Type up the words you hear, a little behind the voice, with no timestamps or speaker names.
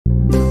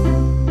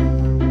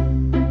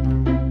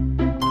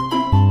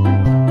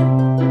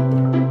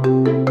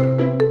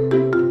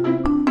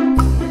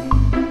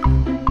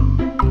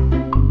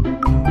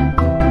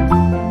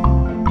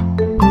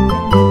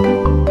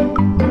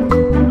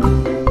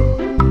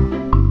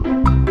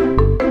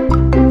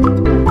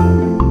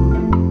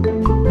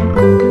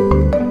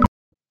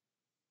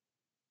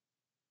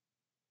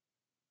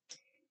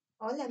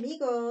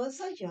amigos,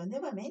 soy yo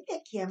nuevamente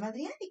aquí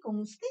AMADRIADI con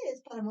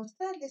ustedes para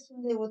mostrarles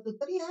un nuevo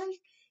tutorial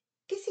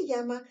que se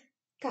llama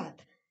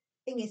Cat,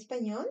 en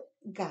español,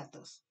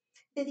 gatos,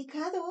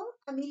 dedicado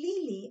a mi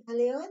Lili, a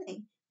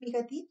Leone, mi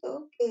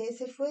gatito que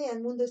se fue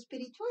al mundo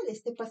espiritual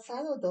este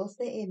pasado 2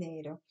 de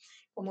enero.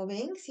 Como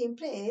ven,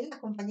 siempre él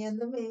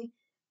acompañándome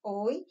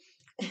hoy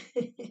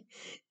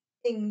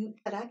en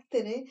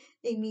carácter,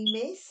 en mi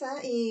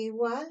mesa,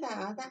 igual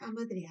a Hada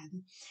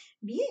AMADRIADI.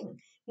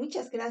 Bien,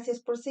 muchas gracias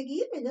por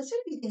seguirme. No se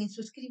olviden en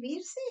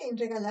suscribirse, en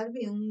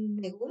regalarme un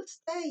me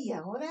gusta y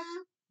ahora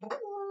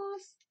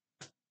vamos.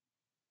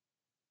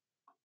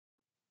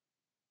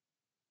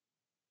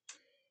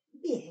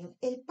 Bien,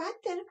 el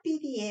pattern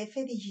PDF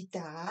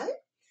digital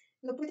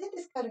lo pueden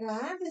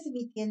descargar desde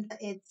mi tienda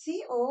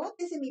Etsy o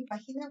desde mi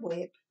página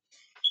web.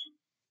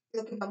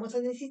 Lo que vamos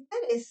a necesitar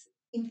es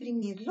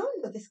imprimirlo,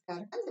 lo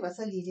descargan, le va a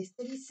salir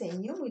este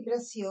diseño muy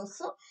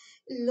gracioso.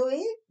 Lo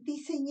he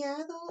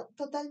diseñado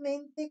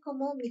totalmente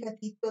como mi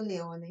gatito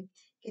Leone,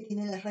 que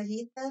tiene las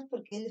rayitas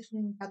porque él es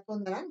un gato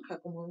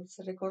naranja, como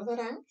se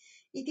recordarán,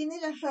 y tiene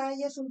las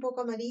rayas un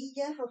poco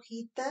amarillas,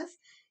 rojitas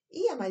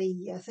y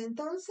amarillas.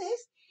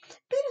 Entonces,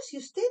 pero si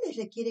ustedes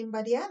le quieren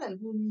variar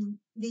algún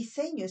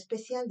diseño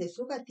especial de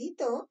su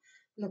gatito,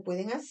 lo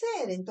pueden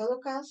hacer. En todo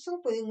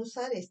caso, pueden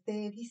usar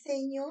este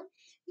diseño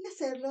y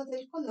hacerlo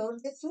del color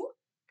de su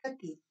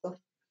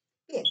gatito.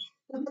 Bien,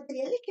 los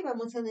materiales que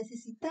vamos a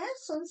necesitar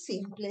son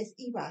simples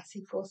y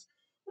básicos.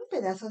 Un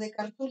pedazo de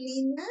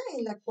cartulina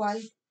en la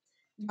cual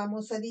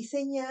vamos a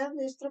diseñar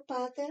nuestro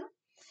pattern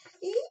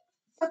y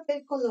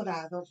papel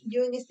colorado.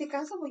 Yo en este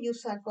caso voy a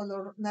usar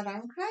color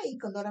naranja y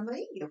color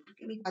amarillo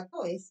porque mi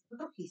gato es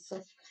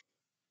rojizo.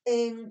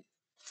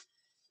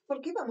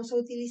 ¿Por qué vamos a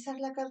utilizar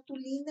la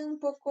cartulina un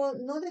poco,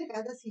 no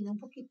delgada, sino un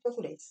poquito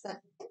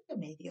gruesa, entre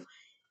medio?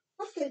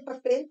 Porque el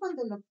papel,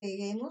 cuando lo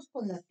peguemos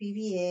con la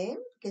PVA,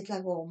 que es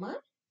la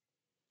goma,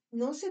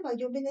 no se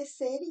vaya a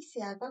humedecer y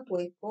se haga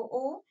hueco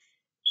o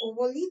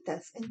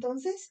bolitas.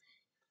 Entonces,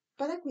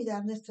 para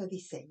cuidar nuestro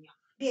diseño.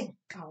 Bien,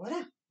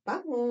 ahora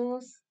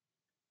vamos.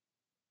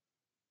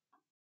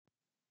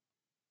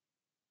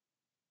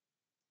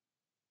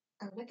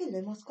 Ahora que lo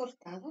hemos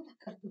cortado la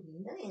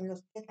cartulina en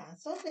los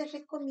pedazos, les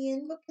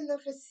recomiendo que lo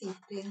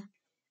reciclen.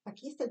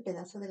 Aquí está el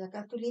pedazo de la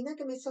cartulina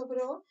que me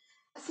sobró,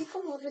 así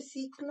como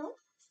reciclo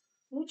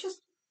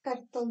muchos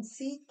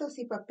cartoncitos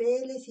y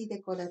papeles y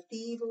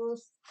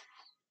decorativos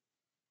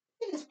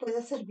que les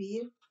pueda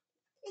servir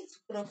en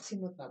su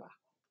próximo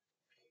trabajo.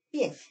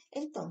 Bien,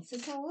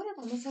 entonces ahora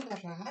vamos a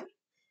agarrar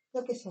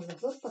lo que son los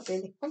dos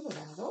papeles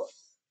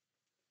colorados.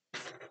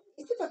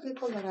 Este papel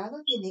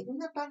colorado tiene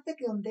una parte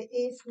que donde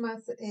es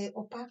más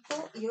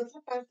opaco y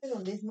otra parte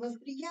donde es más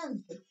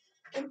brillante.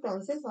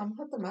 Entonces vamos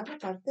a tomar la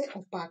parte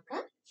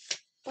opaca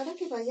para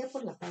que vaya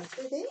por la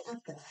parte de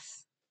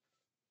atrás.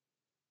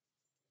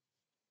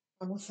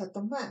 Vamos a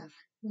tomar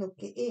lo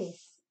que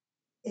es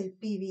el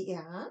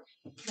PVA,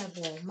 la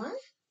goma,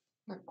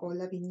 la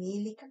cola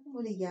vinílica,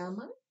 como le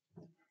llaman,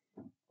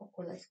 o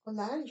cola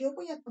escolar. Yo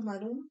voy a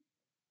tomar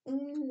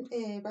un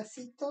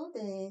vasito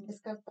de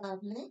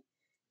descartable.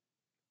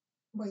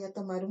 Voy a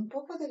tomar un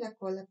poco de la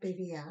cola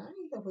PVA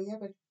y lo voy a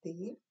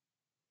vertir.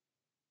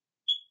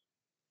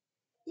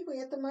 Y voy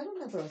a tomar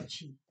una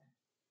brochita.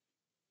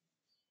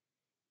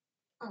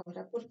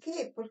 Ahora, ¿por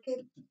qué?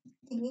 Porque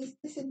en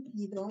este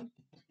sentido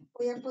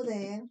voy a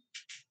poder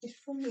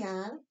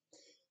esfumear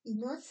y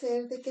no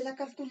hacer de que la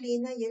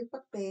cartulina y el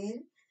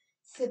papel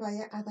se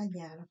vaya a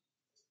dañar.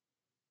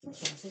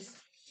 Entonces,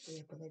 voy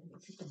a poner un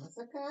poquito más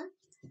acá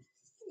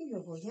y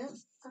lo voy a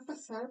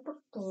pasar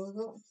por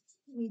todo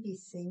mi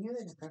diseño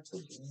de la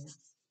cartulina.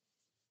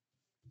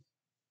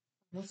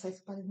 Vamos a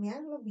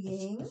espalmearlo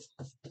bien,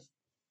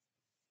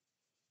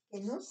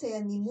 que no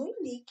sea ni muy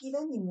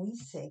líquido ni muy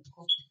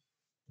seco.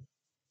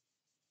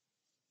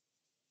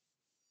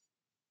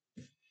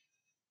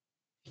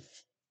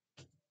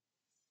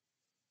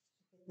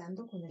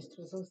 Dando con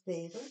nuestros dos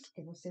dedos,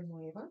 que no se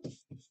muevan.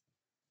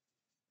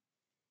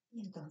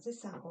 Y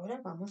entonces ahora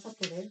vamos a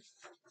poder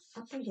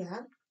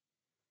apoyar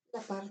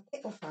la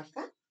parte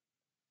opaca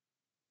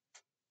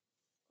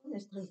con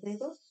nuestros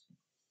dedos.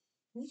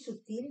 Muy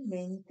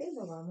sutilmente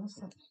lo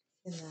vamos a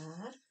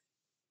presionar,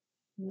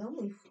 no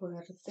muy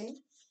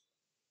fuerte,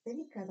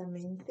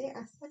 delicadamente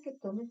hasta que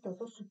tome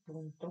todo su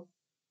punto.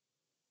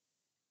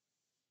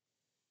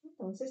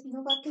 Entonces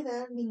no va a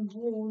quedar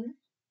ningún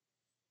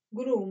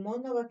grumo,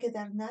 no va a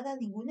quedar nada,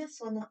 ninguna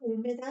zona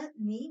húmeda,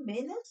 ni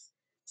menos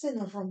se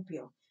nos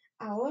rompió.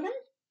 Ahora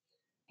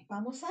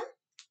vamos a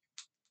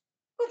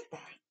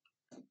cortar.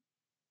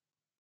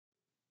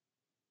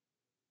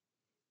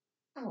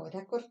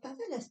 Ahora,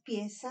 cortadas las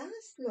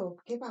piezas, lo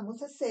que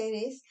vamos a hacer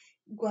es,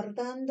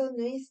 guardando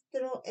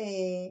nuestro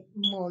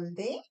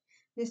molde,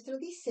 nuestro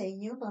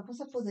diseño, vamos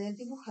a poder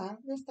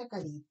dibujar nuestra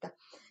carita.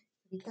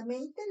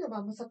 Directamente lo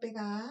vamos a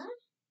pegar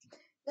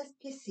las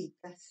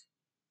piecitas.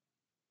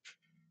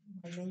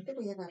 Igualmente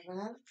voy a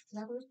agarrar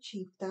la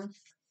brochita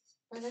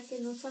para que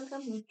no salga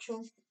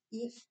mucho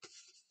y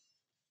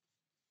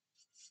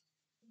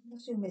no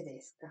se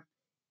humedezca.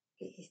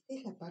 que esta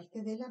es la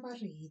parte de la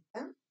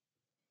barriguita,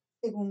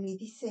 según mi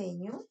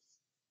diseño.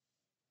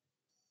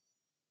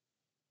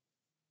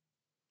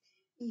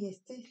 Y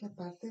esta es la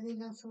parte de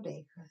las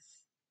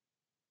orejas.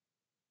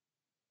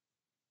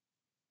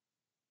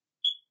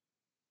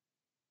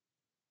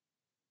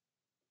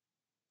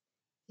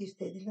 Si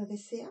ustedes lo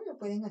desean, lo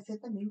pueden hacer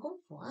también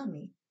con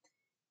foamy,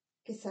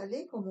 que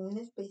sale como una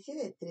especie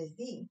de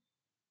 3D.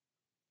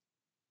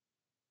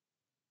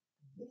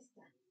 Ahí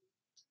está.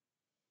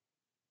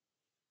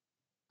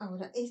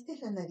 Ahora, esta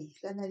es la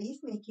nariz. La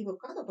nariz me he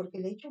equivocado porque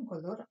le he hecho un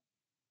color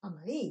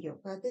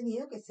amarillo. Ha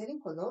tenido que ser en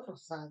color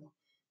rosado.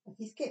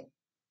 Así es que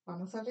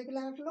vamos a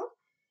arreglarlo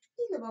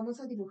y le vamos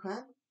a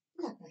dibujar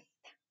la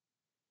carita.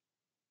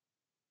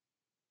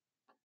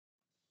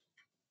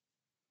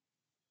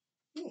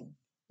 Bien,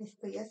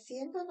 estoy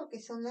haciendo lo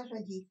que son las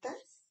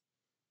rayitas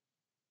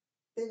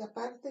de la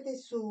parte de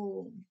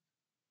su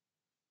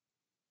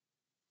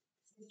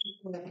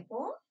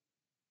cuerpo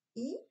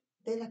y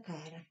de la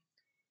cara,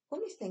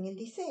 como está en el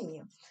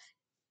diseño.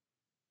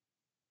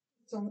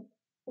 Son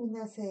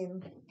unas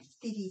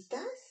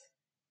tiritas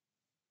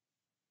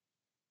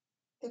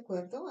de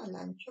acuerdo al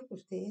ancho que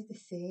ustedes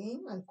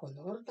deseen, al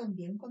color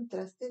también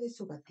contraste de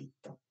su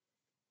gatito.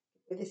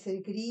 Puede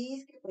ser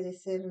gris, que puede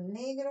ser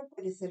negro,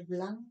 puede ser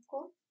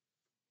blanco.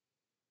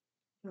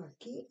 Yo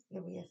aquí le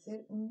voy a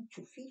hacer un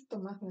chufito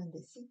más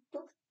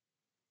grandecito,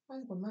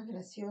 algo más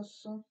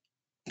gracioso,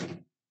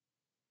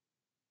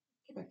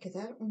 que va a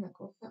quedar una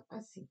cosa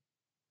así,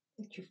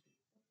 el chufito.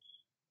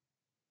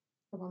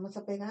 Lo vamos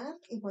a pegar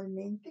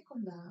igualmente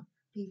con la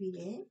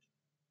PVA,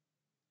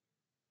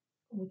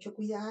 con mucho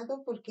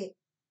cuidado porque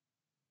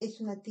es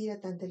una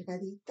tira tan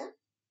delgadita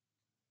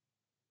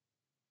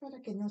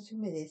para que no se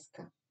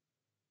humedezca.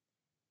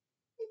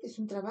 Este es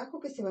un trabajo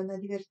que se van a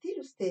divertir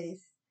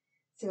ustedes.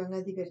 Se van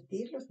a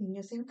divertir los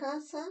niños en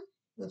casa,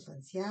 los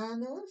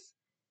ancianos,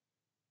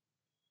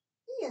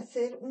 y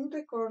hacer un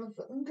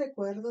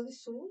recuerdo de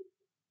su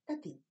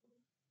gatito.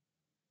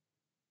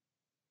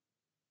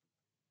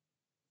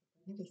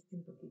 Este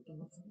un poquito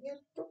más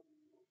abierto,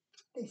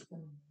 de esta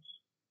manera.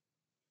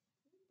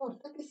 No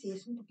importa que si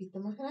es un poquito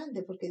más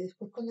grande, porque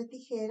después con la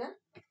tijera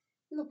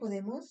lo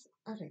podemos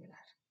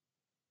arreglar.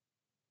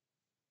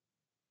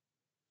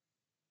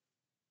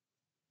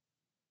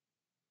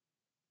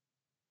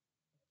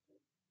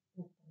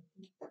 La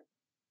puntita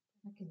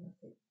para que no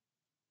se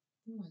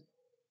mal.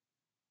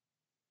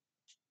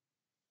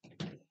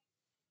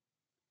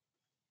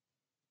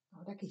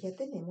 Ahora que ya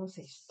tenemos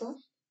esto,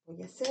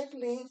 voy a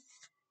hacerle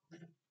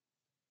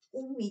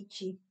un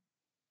michi,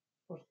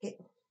 porque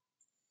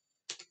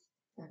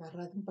he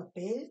agarrado un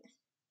papel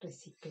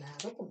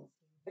reciclado como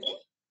siempre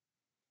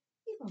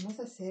y vamos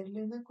a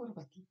hacerle una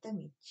corbatita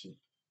michi.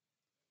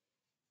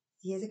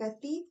 Si es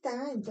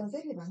gatita,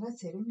 entonces le van a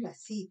hacer un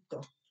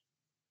lacito.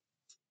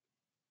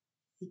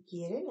 Si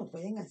quieren, lo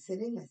pueden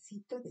hacer el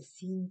lacito de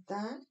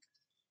cinta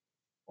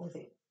o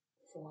de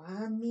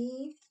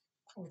foamy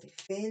o de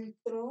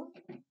feltro,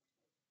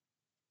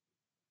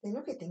 de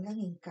lo que tengan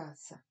en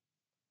casa.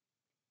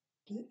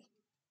 Aquí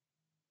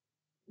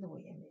lo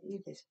voy a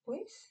medir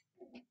después,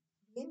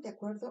 bien de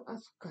acuerdo a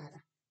su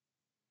cara.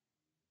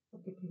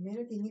 Porque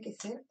primero tiene que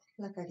ser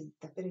la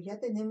carita, pero ya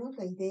tenemos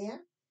la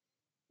idea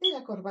de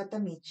la corbata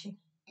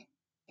Michi.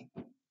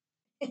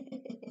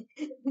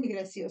 Muy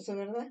gracioso,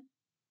 ¿verdad?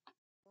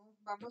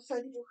 Vamos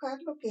a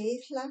dibujar lo que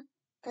es la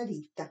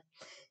carita.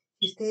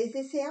 Si ustedes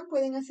desean,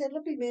 pueden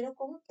hacerlo primero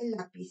con el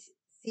lápiz.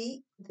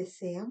 Si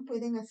desean,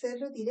 pueden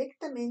hacerlo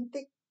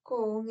directamente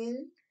con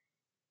el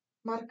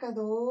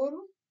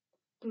marcador,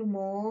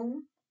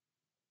 plumón,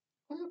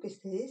 con lo que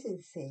ustedes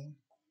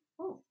deseen.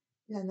 Oh,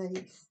 la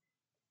nariz.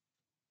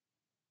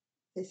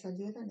 Se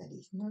salió la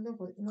nariz. No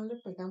le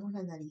pegamos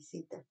la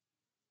naricita.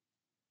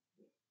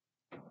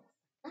 Ahora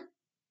acá.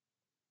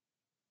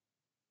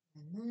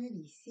 La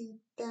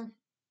naricita.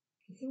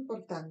 Es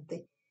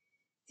importante.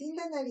 Sin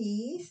la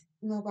nariz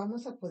no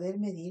vamos a poder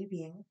medir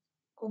bien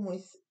cómo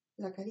es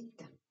la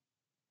carita,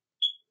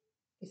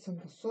 que son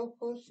los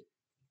ojos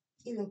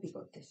y los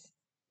bigotes.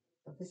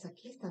 Entonces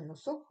aquí están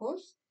los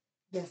ojos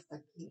y hasta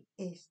aquí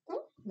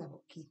esto, la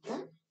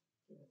boquita,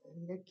 que va a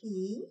salir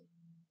aquí,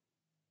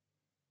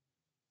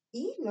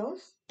 y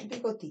los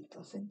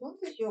bigotitos.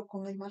 Entonces yo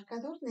con el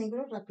marcador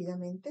negro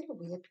rápidamente lo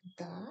voy a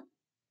pintar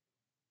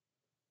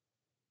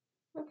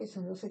lo que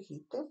son los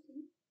ojitos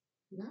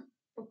y la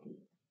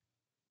boquita.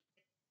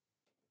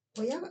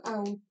 Voy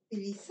a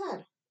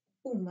utilizar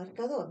un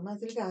marcador más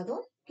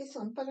delgado que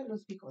son para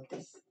los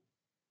bigotes,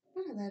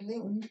 para darle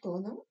un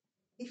tono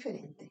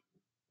diferente.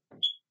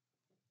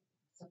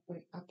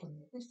 Vamos a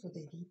poner nuestro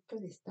dedito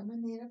de esta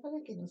manera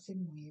para que no se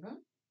mueva.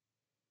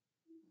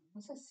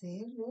 Vamos a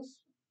hacer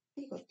los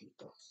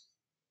bigotitos.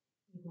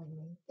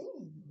 Igualmente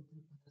en la otra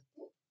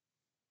parte.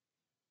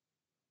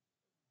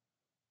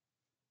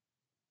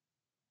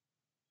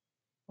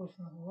 Por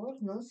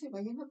favor, no se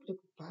vayan a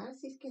preocupar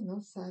si es que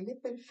no sale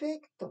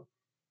perfecto.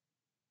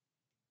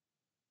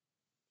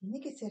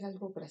 Tiene que ser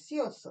algo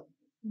gracioso,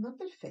 no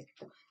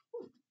perfecto.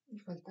 Me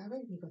faltaba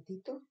el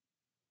bigotito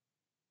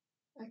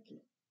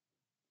aquí.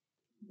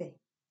 Ve,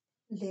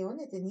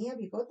 Leone tenía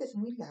bigotes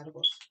muy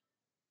largos.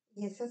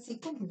 Y es así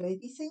como lo he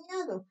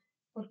diseñado,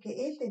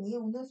 porque él tenía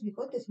unos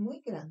bigotes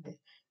muy grandes.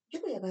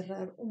 Yo voy a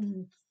agarrar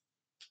un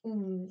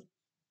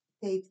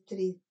tape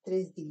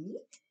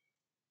 3D,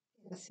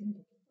 que hace un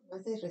poquito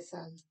más de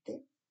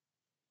resalte,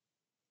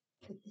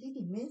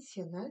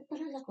 tridimensional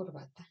para la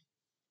corbata.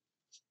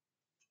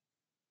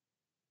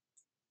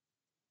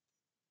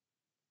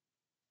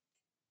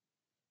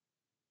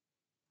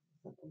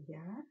 Vamos a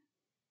apoyar,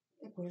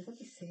 de acuerdo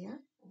que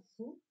sea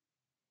azul.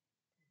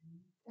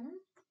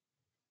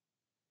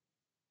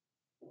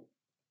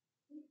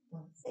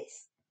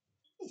 Entonces,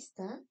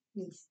 está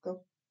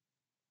listo.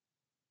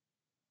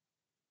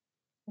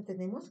 Lo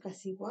tenemos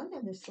casi igual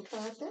a nuestro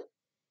pattern.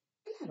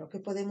 Claro que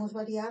podemos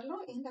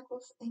variarlo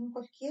en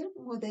cualquier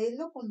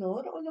modelo,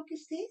 color o lo que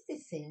ustedes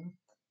deseen.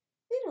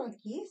 Pero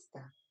aquí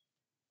está.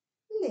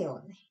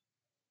 Leone.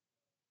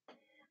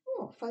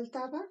 Oh,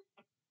 faltaba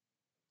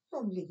su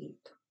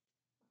ombliguito.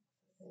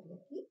 Vamos a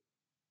hacerle aquí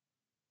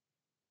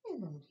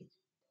el ombliguito.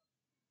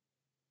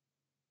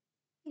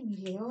 Y mi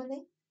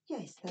leone ya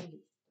está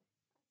listo.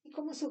 Y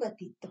como su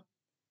gatito.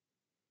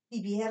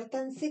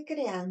 Diviértanse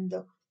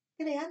creando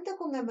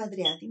con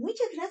Amadriadi.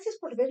 Muchas gracias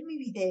por ver mi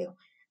video.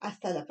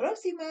 Hasta la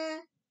próxima.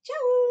 ¡Chao!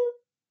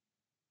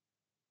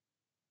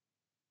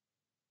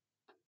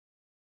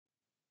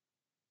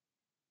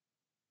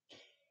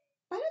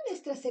 Para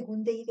nuestra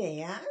segunda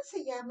idea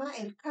se llama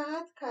el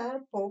Cat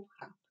Card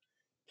Pop-Up,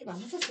 que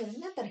vamos a hacer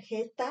una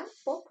tarjeta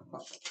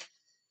Pop-Up.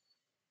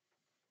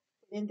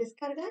 Pueden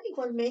descargar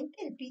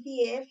igualmente el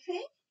PDF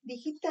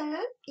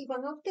digital y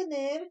van a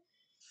obtener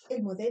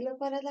el modelo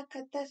para la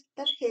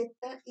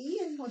tarjeta y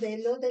el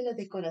modelo de la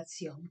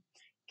decoración,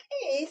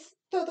 que es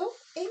todo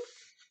en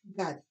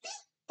gatitos.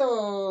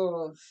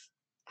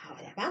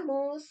 Ahora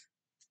vamos.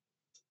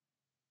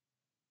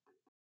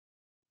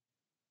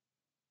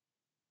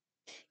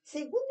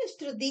 Según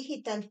nuestro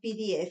digital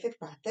PDF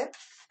pattern,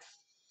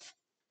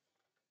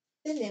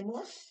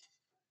 tenemos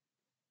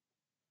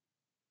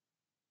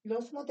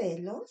los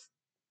modelos,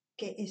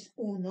 que es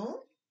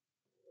uno.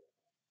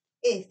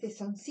 Este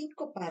son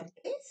 5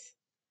 partes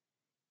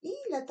y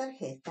la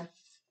tarjeta.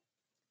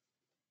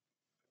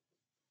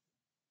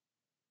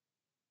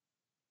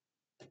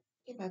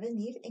 Que va a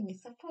venir en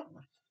esta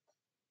forma.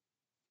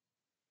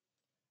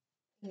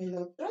 En el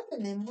otro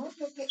tenemos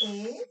lo que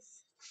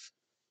es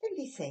el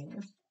diseño.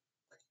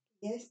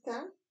 Ya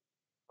está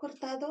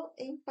cortado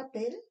en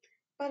papel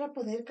para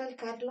poder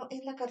calcarlo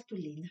en la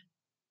cartulina.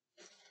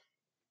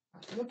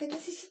 Ahora, lo que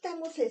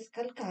necesitamos es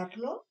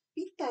calcarlo,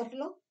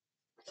 pintarlo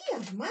y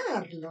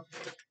armarlo.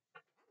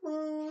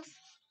 Vamos.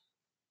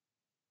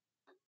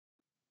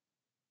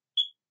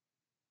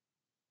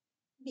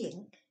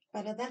 Bien,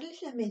 para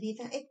darles la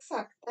medida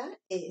exacta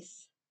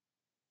es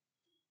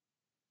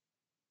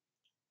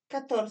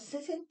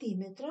 14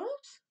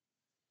 centímetros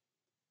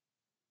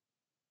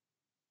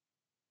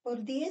por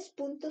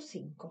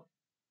 10.5.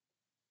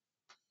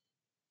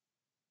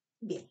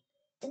 Bien,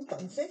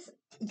 entonces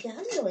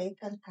ya lo he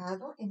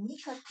calcado en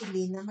mi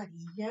cartulina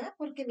amarilla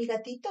porque mi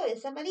gatito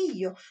es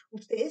amarillo.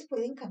 Ustedes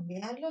pueden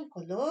cambiarlo al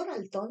color,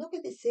 al tono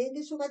que deseen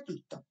de su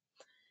gatito.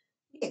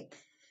 Bien,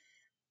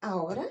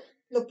 ahora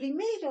lo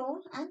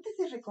primero, antes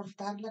de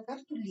recortar la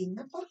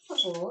cartulina, por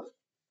favor,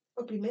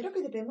 lo primero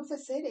que debemos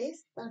hacer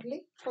es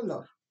darle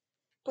color.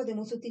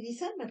 Podemos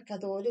utilizar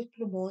marcadores,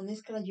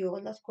 plumones,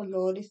 crayolas,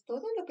 colores,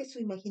 todo lo que su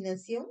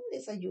imaginación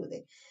les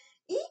ayude.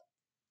 Y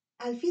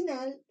al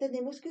final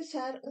tenemos que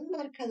usar un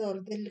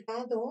marcador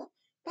delgado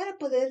para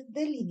poder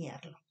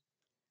delinearlo.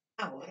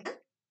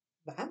 Ahora,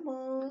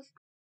 vamos,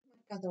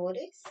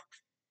 marcadores,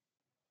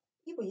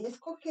 y voy a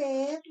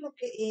escoger lo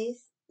que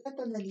es la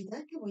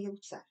tonalidad que voy a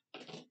usar.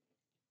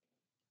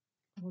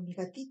 Como mi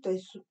gatito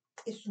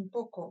es un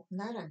poco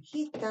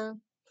naranjita,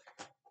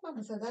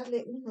 vamos a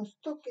darle unos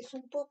toques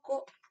un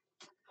poco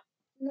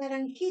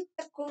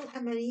naranjita con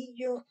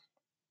amarillo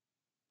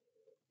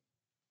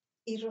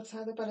y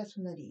rosado para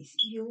su nariz.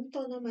 Y un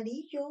tono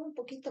amarillo un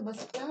poquito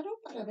más claro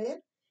para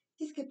ver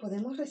si es que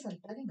podemos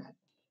resaltar en algo.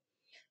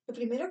 Lo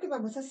primero que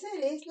vamos a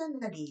hacer es la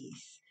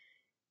nariz.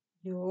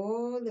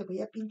 Yo le voy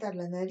a pintar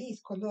la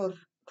nariz color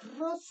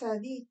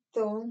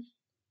rosadito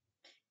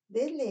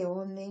de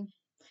leone.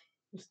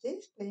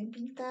 Ustedes pueden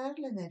pintar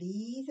la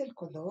nariz del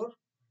color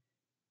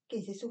que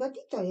es de su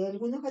gatito. Hay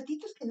algunos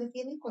gatitos que no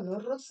tienen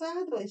color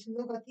rosado. Es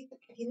unos gatitos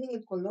que tienen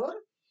el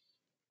color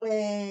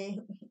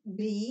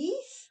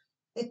gris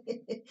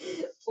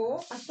o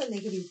hasta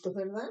negrito,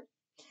 ¿verdad?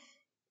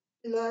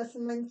 Las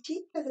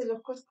manchitas de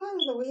los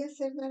costados lo voy a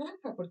hacer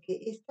naranja porque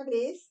esta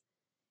vez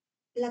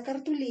la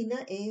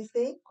cartulina es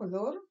de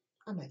color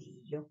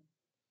amarillo.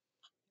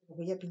 Lo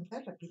voy a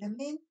pintar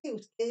rápidamente.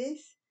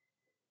 Ustedes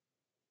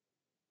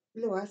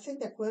lo hacen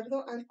de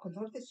acuerdo al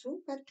color de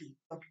su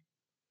gatito.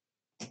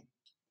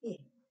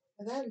 Bien,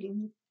 a darle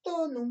un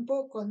tono un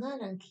poco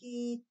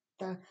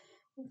naranjita,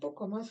 un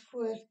poco más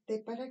fuerte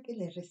para que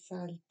le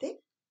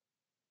resalte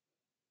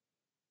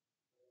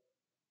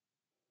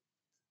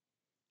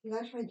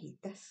las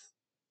rayitas.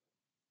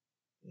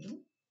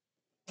 Bien,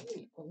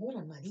 el color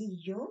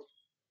amarillo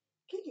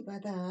que le va a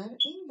dar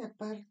en la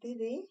parte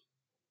del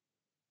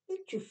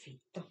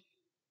chufito.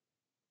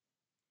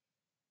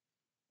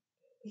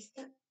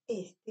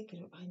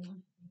 Creo, ay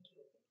no,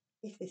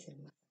 este es el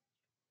más.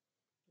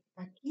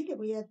 Aquí le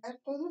voy a dar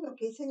todo lo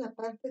que es en la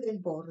parte del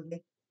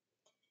borde,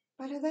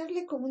 para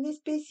darle como una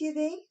especie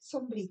de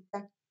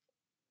sombrita.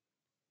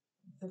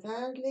 Vamos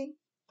a darle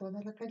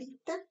toda la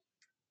carita,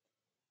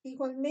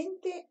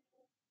 igualmente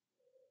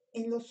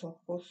en los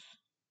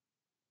ojos,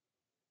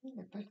 en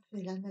la parte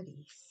de la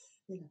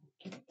nariz, de la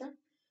boquita.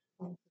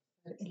 Vamos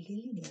a usar el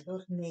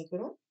delineador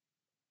negro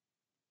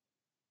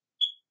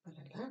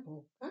para la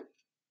boca.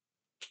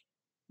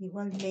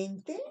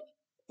 Igualmente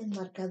el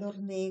marcador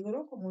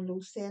negro, como lo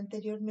usé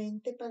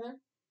anteriormente para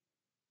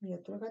mi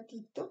otro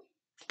gatito.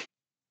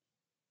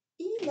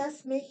 Y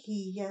las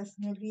mejillas,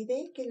 me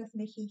olvidé que las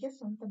mejillas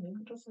son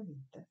también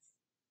rosaditas.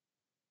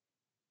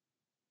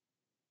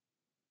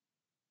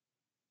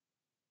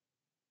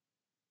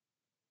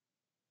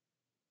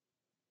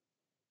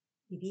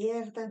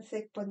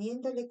 Diviértanse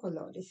poniéndole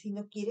colores. Si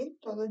no quieren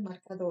todo en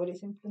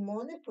marcadores, en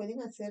plumones,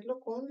 pueden hacerlo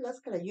con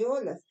las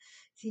crayolas.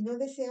 Si no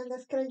desean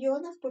las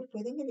crayolas, pues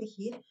pueden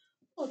elegir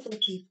otro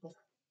tipo.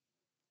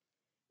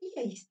 Y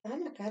ahí está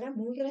la cara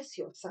muy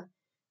graciosa.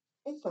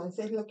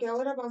 Entonces, lo que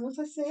ahora vamos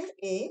a hacer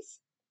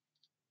es,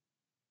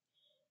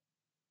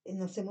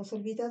 nos hemos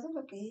olvidado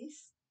lo que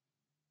es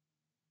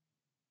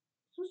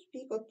sus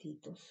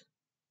bigotitos.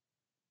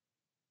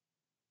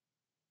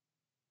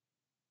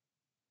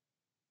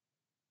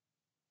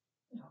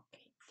 Ok.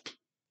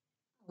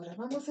 Ahora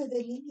vamos a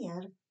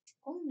delinear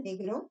con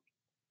negro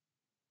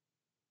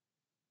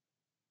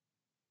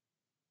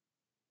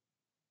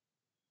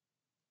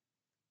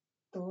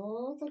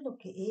todo lo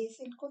que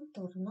es el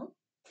contorno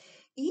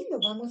y lo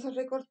vamos a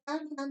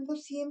recortar dando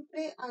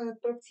siempre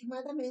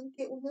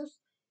aproximadamente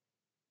unos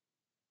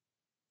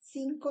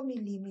 5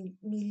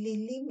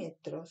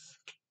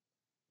 milímetros.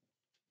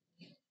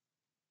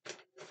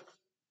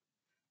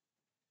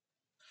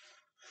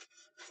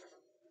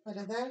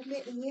 Para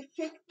darle un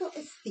efecto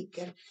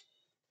sticker.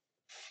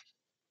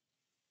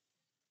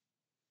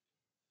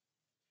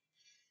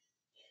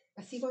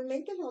 Así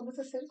igualmente lo vamos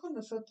a hacer con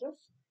los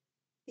otros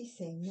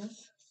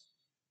diseños.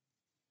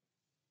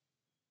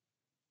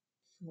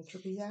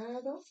 Mucho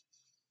cuidado.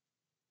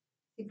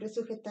 Siempre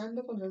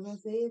sujetando con los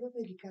dos dedos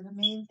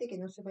delicadamente, que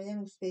no se vayan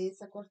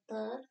ustedes a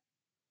cortar.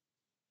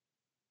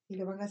 Si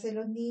lo van a hacer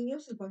los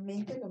niños,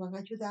 igualmente lo van a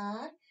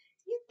ayudar.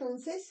 Y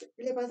entonces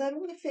le va a dar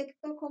un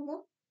efecto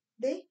como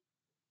de,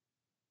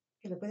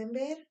 que lo pueden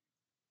ver,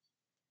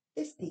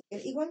 de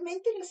sticker.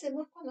 Igualmente lo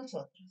hacemos con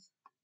nosotros.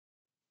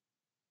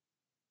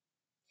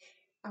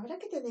 Ahora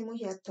que tenemos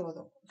ya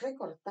todo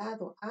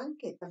recortado,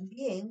 aunque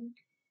también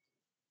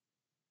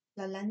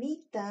la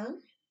lanita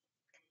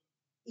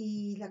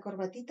y la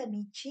corbatita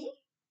Michi,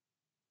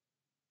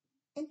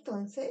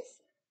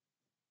 entonces,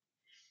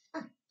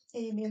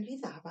 me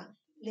olvidaba,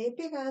 le he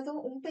pegado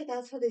un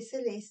pedazo de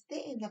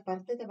celeste en la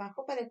parte de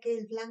abajo para que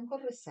el blanco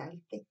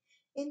resalte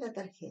en la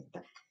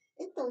tarjeta.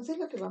 Entonces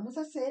lo que vamos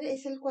a hacer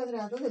es el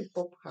cuadrado del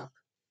pop-up.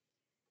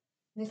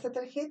 Nuestra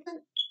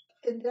tarjeta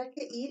tendrá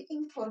que ir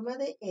en forma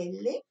de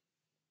L,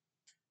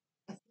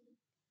 así,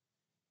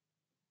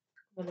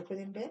 como lo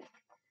pueden ver,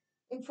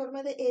 en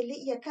forma de L,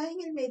 y acá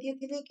en el medio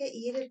tiene que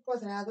ir el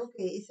cuadrado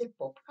que es el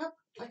pop-up,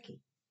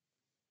 aquí,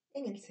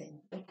 en el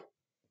centro.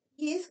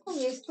 Y es con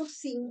estos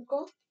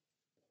cinco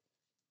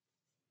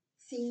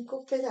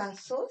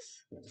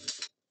pedazos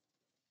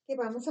que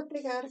vamos a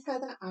pegar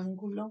cada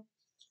ángulo.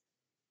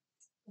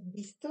 ¿Han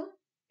visto?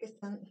 Que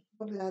están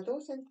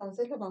doblados,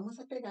 entonces lo vamos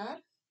a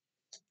pegar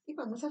y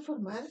vamos a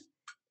formar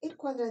el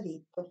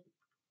cuadradito.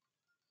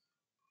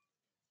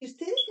 Si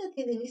ustedes ya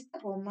tienen esta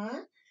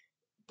goma,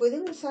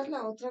 pueden usar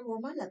la otra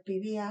goma, la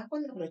PVA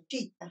con la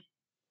brochita.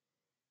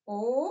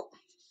 O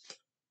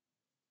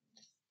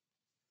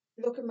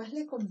lo que más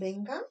le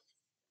convenga.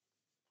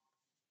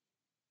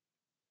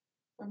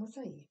 Vamos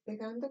a ir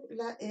pegando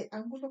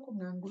ángulo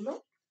con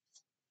ángulo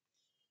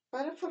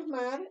para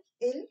formar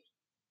el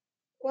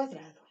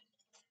cuadrado.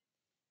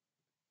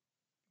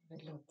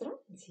 El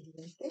otro, el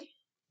siguiente.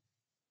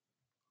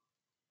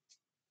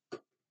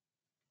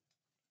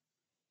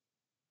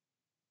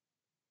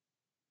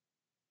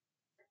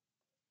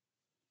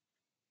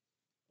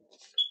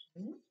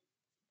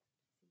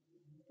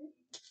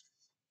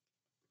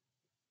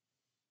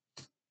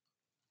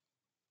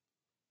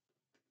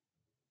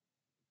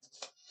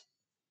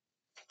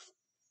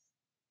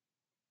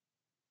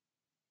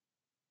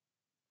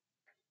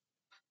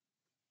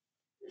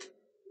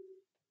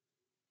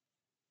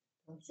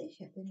 Entonces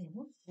ya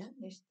tenemos ya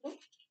nuestro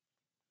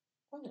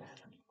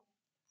cuadrado.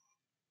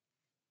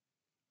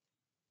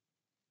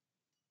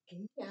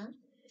 Que ya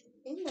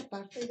en la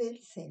parte del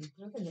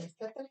centro de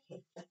nuestra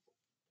tarjeta.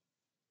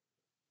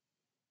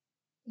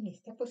 En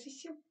esta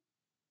posición.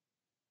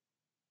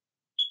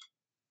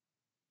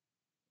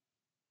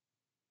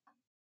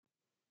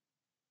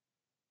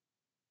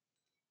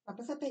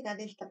 Vamos a pegar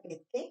el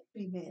tapete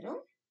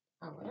primero.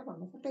 Ahora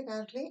vamos a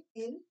pegarle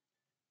el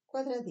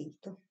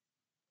cuadradito.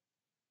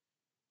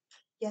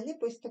 Ya le he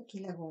puesto aquí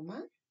la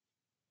goma.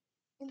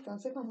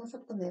 Entonces vamos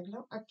a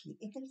ponerlo aquí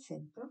en el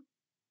centro.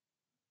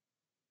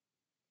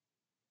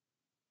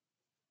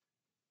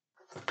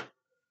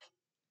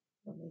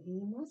 Lo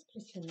medimos,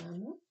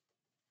 presionamos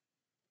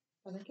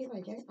para que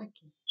vaya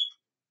aquí.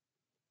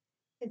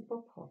 El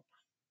pop-up.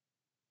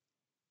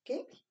 ¿Ok?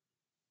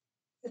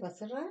 Se va a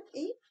cerrar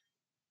y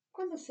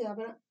cuando se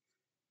abra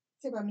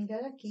se va a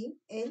mirar aquí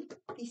el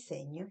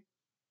diseño.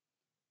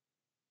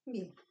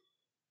 Bien.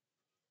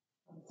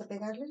 Vamos a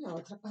pegarle la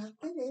otra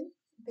parte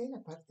de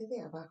la parte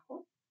de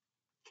abajo.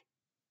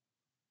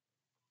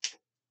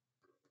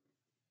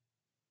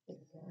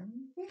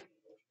 Delante.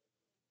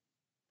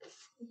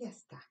 Y ya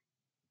está.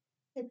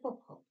 El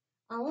pop-up.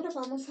 Ahora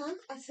vamos a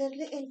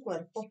hacerle el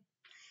cuerpo.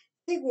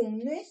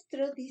 Según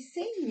nuestro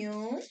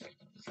diseño,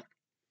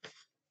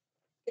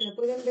 que lo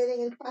pueden ver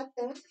en el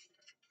pattern,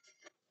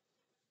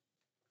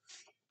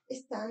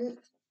 están,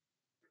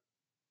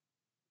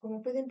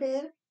 como pueden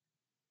ver,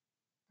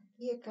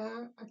 aquí,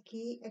 acá,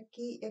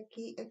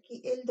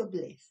 aquí, el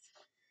doblez.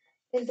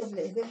 El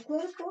doblez del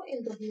cuerpo,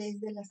 el doblez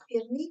de las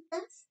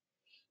piernitas.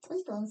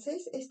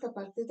 Entonces, esta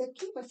parte de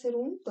aquí va a ser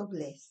un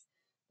doblez.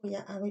 Voy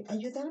a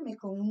ayudarme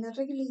con una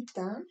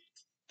reglita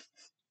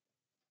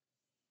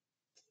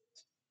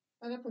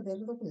para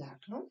poder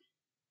doblarlo.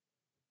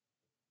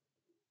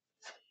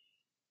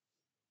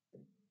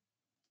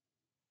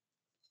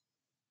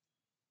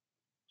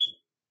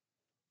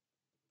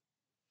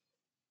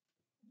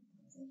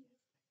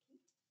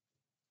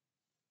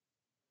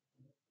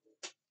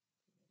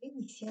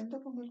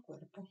 Iniciando con el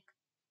cuerpo.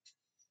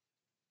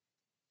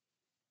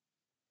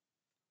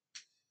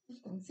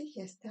 Entonces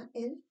ya está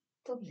el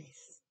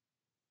doblez.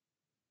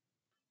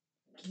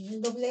 Aquí en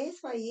el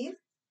doblez va a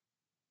ir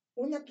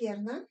una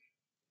pierna.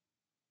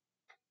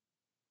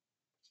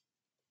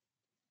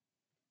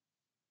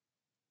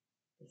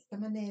 De esta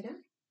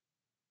manera.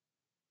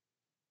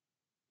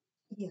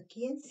 Y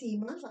aquí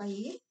encima va a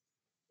ir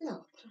la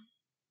otra.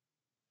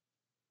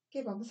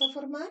 Que vamos a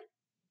formar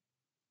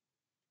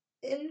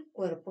el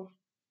cuerpo.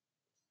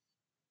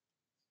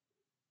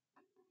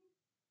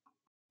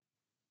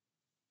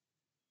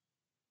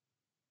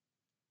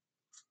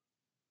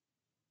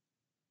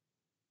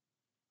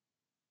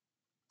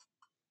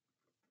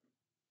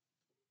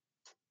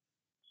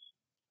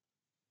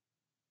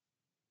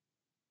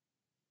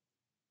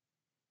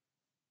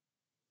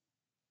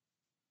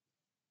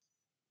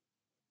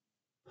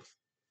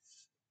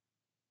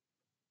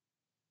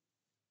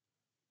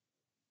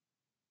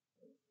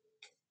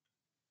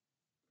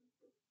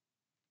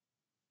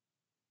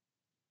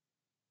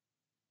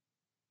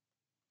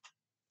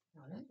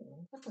 Ahora le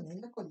vamos a poner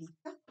la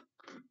colita.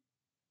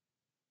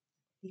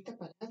 Colita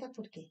parada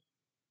porque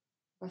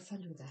va a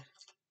saludar.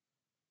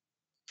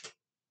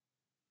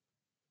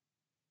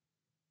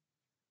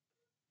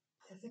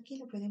 Entonces aquí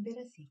lo pueden ver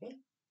así,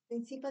 ¿ven?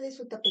 Encima de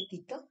su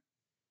tapetito.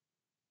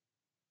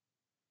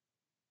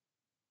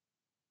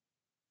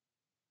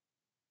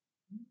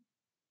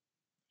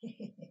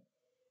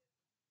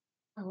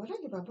 Ahora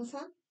le vamos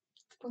a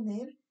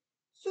poner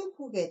sus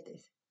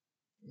juguetes.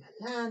 La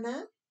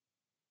lana.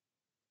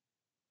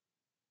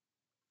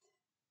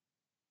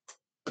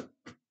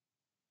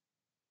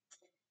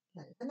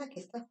 La lana que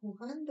está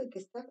jugando y que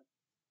está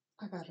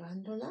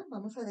agarrándola.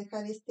 Vamos a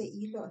dejar este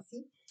hilo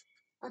así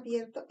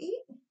abierto y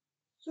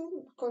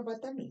su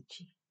corbata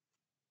Michi.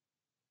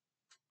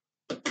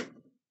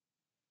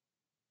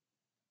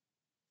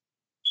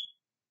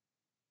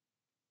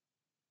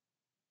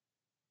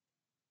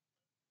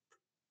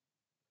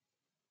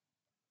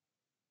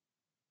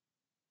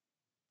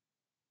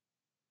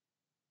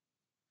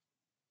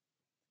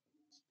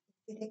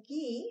 Desde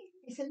aquí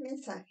es el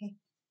mensaje.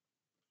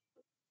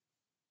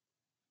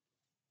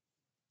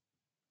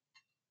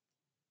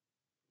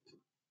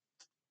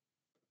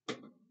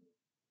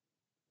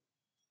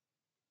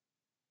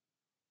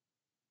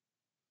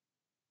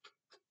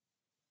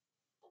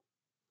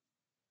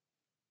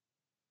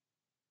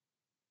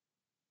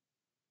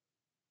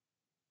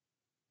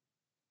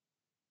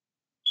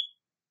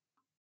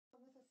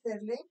 Vamos a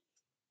hacerle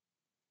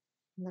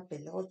una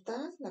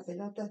pelota, la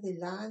pelota de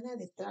lana,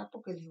 de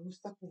trapo que le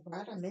gusta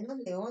jugar, a menos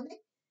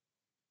Leone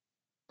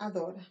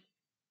adora.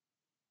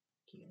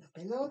 Aquí una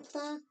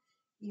pelota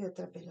y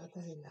otra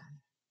pelota de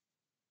lana.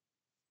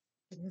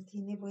 Que no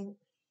tiene buen,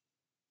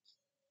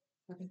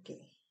 saben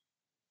que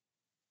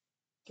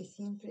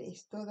siempre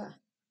es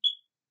toda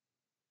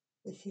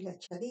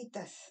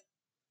deshilachaditas,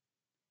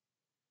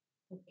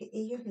 porque a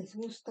ellos les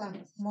gusta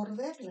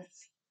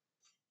morderlas.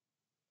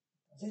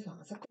 Entonces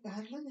vamos a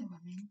pegarla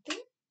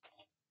nuevamente.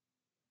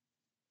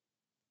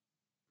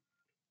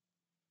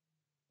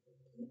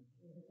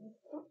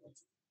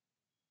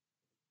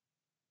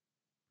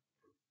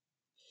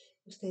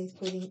 Ustedes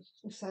pueden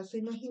usar su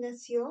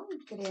imaginación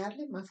y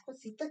crearle más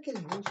cositas que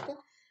les gusta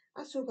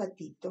a su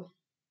gatito.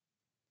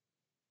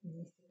 En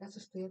este caso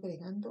estoy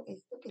agregando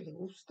esto que le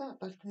gusta,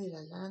 aparte de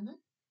la lana.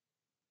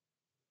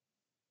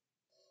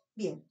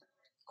 Bien,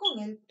 con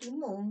el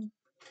plumón,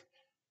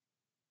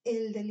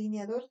 el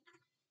delineador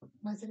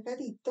más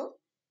delgadito,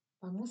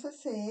 vamos a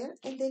hacer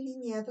el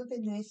delineado de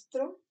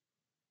nuestro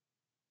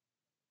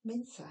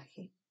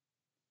mensaje.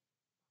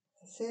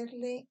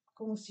 Hacerle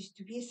como si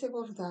estuviese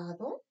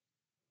bordado.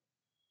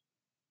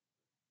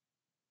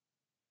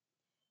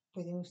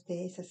 Pueden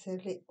ustedes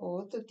hacerle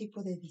otro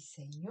tipo de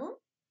diseño.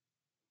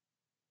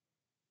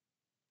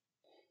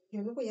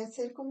 Yo lo voy a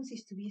hacer como si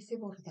estuviese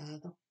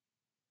bordado.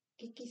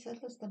 Aquí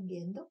quizás lo están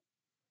viendo.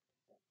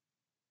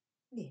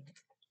 Bien.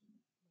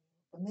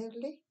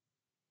 Ponerle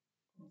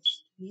como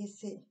si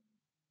estuviese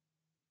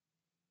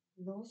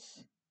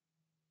los.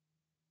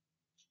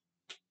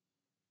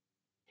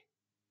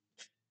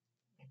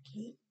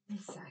 Aquí,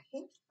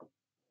 mensaje.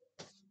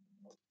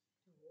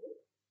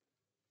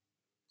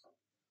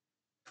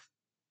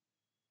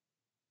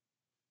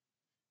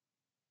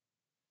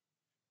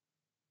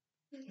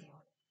 Y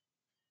leo.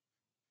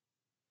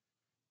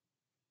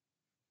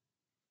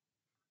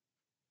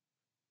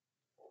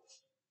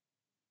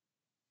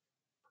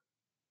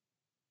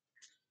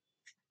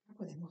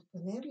 Podemos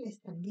ponerles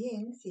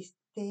también, si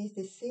ustedes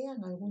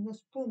desean,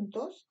 algunos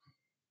puntos,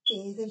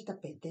 que es del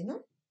tapete,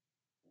 ¿no?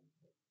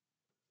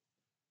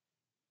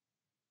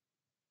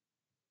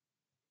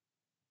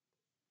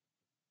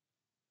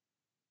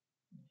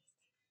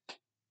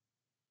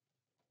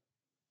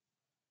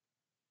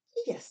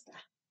 Y ya está.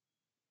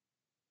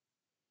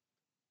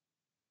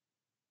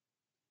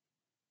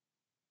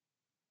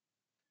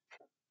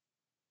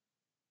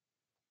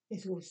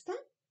 ¿Les gusta?